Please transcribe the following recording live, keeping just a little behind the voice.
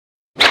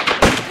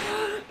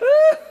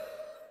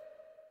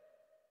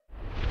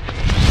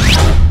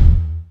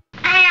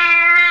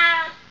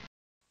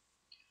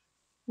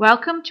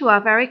Welcome to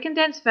our very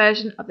condensed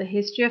version of the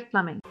history of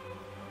plumbing.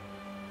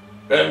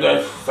 In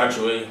this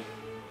century,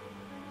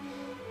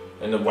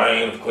 in the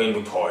reign of Queen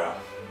Victoria,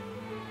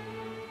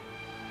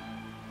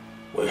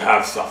 we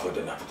have suffered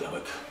an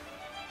epidemic.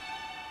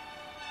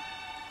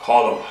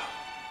 Cholera,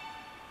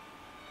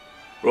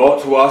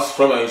 brought to us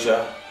from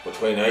Asia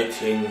between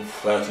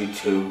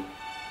 1832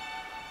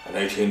 and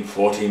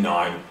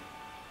 1849.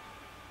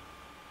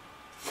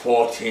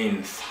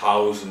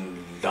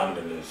 14,000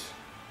 Londoners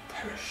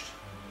perished.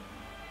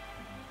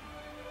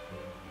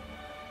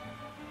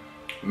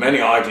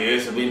 Many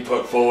ideas have been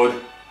put forward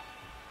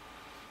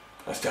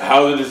as to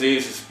how the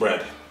disease is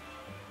spread.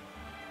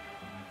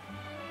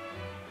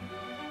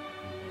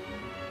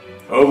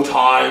 Over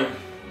time,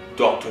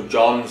 Dr.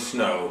 John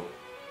Snow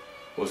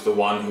was the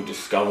one who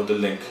discovered the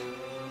link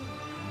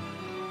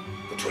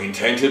between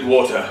tainted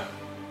water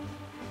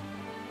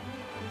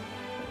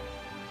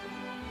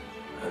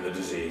and the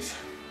disease.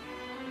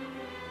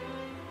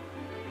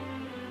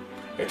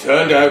 It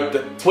turned out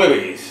that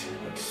privets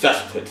and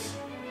cesspits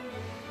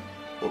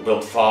were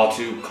built far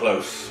too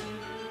close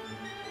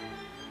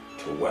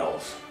to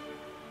wells.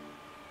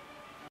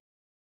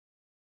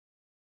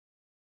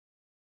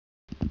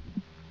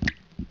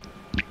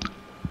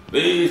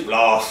 These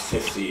last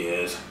 50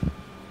 years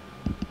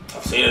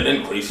have seen an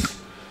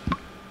increase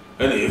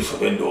in the use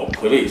of indoor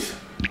privies,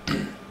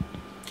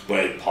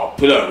 very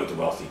popular with the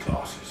wealthy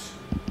classes.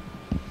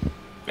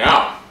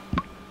 Now,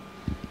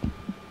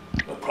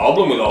 the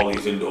problem with all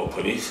these indoor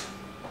privies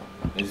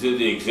is that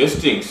the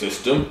existing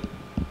system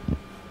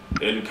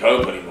didn't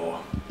cope anymore.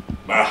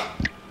 Well,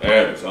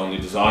 it was only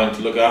designed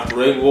to look after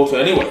rainwater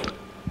anyway.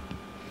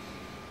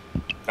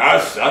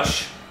 As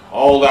such,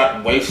 all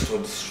that waste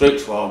went straight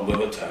to our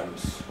River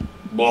Thames.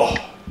 Whoa,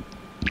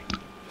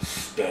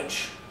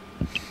 stench.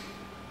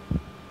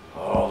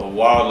 Oh, the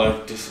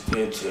wildlife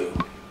disappeared too.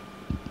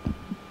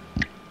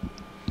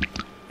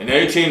 In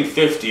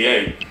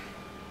 1858,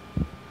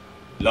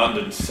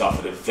 London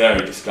suffered a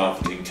very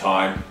discomforting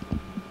time.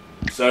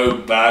 So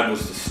bad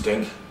was the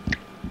stink,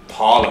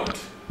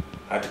 Parliament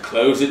had to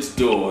close its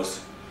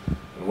doors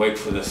and wait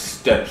for the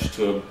stench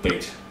to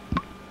abate.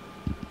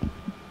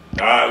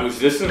 It was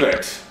this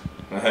event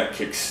that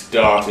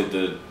kick-started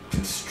the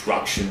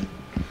construction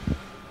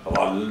of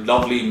our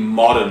lovely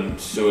modern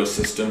sewer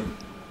system,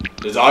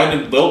 designed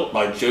and built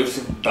by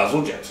Joseph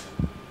Bazalgette.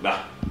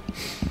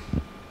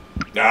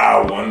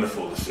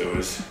 Wonderful the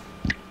sewers.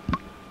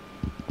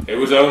 It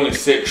was only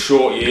 6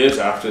 short years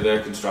after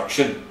their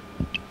construction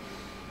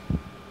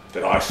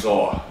that I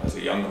saw, as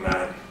a younger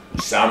man,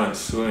 salmon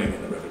swimming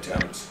in the River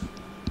Thames.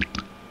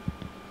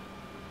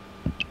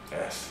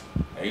 Yes,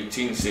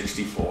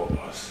 1864 it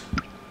was.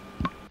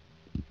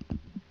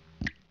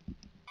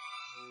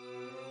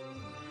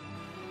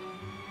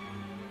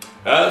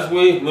 As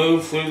we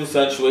move through the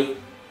century,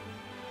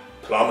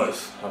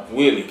 plumbers have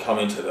really come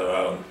into their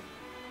own.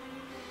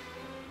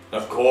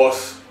 Of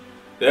course,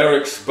 they're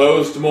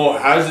exposed to more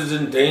hazards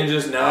and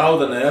dangers now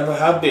than they ever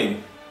have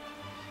been.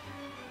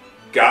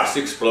 Gas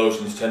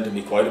explosions tend to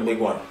be quite a big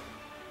one.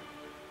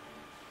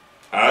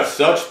 As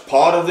such,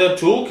 part of their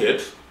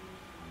toolkit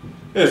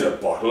is a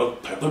bottle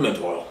of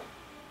peppermint oil.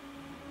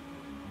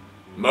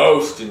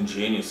 Most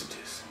ingenious it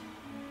is.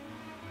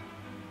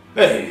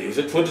 They use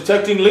it for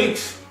detecting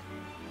leaks.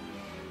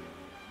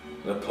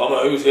 The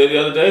plumber who was here the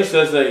other day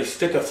says they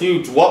stick a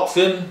few drops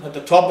in at the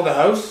top of the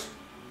house,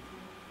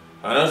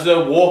 and as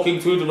they're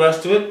walking through the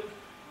rest of it,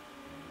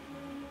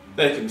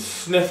 they can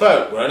sniff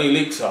out where any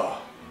leaks are.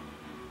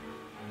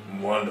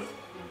 Wonderful.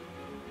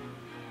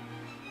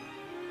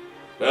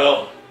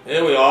 Well,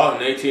 here we are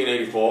in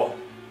 1884,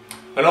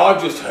 and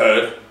I've just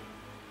heard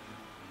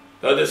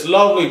that this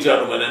lovely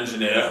gentleman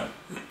engineer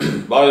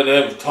by the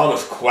name of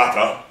Thomas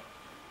Quapper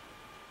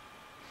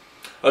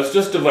has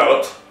just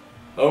developed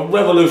a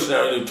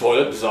revolutionary new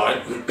toilet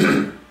design.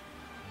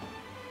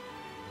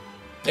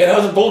 It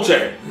has a pull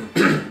chain,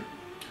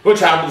 which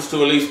happens to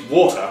release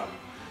water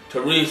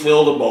to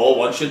refill the bowl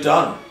once you're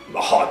done.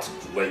 Oh, it's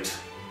great.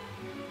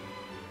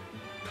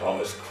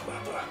 Thomas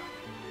Quapper.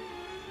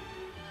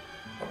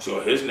 I'm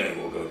sure his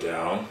name will go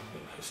down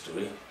in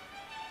history.